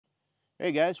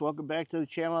Hey guys, welcome back to the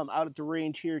channel. I'm out at the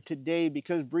range here today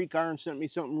because Breek Arms sent me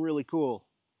something really cool.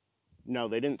 No,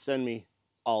 they didn't send me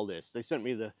all this. They sent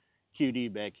me the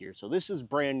QD back here. So this is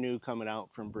brand new coming out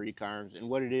from Breek Arms, and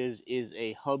what it is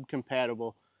a hub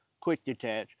compatible quick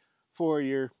detach for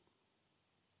your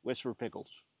Whisper pickles.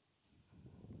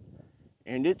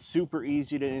 And it's super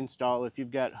easy to install if you've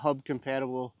got hub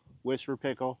compatible Whisper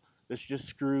pickle. This just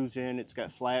screws in. It's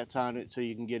got flats on it so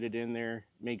you can get it in there,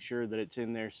 make sure that it's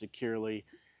in there securely.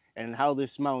 And how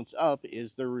this mounts up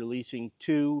is they're releasing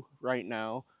two right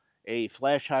now, a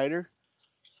flash hider,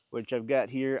 which I've got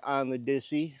here on the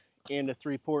Dissy, and a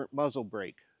 3-port muzzle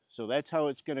brake. So that's how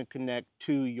it's going to connect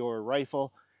to your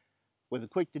rifle. With a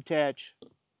quick detach,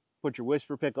 put your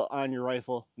Whisper pickle on your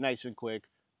rifle, nice and quick.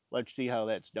 Let's see how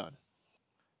that's done.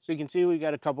 So you can see we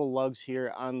got a couple lugs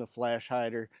here on the flash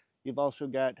hider. You've also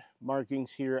got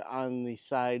markings here on the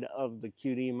side of the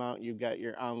QD mount. You've got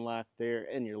your unlock there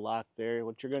and your lock there.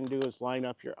 What you're going to do is line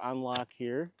up your unlock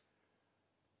here,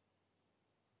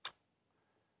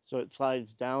 so it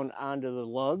slides down onto the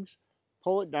lugs.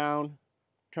 Pull it down,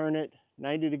 turn it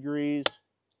 90 degrees,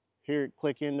 here it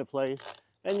click into place,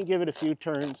 and you give it a few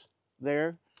turns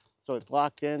there so it's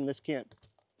locked in. This can't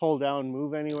pull down,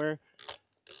 move anywhere.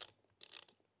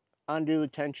 Undo the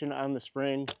tension on the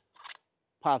spring,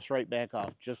 pops right back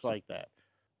off just like that.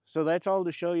 So that's all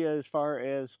to show you as far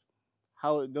as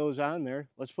how it goes on there.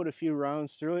 Let's put a few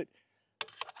rounds through it,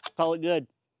 call it good.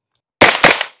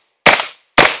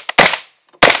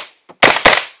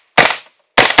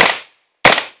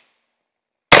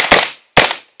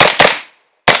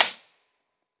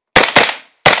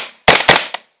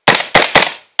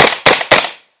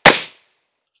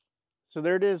 So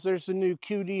there it is. There's the new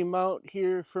QD mount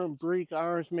here from Breek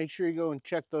Arms. Make sure you go and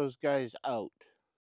check those guys out.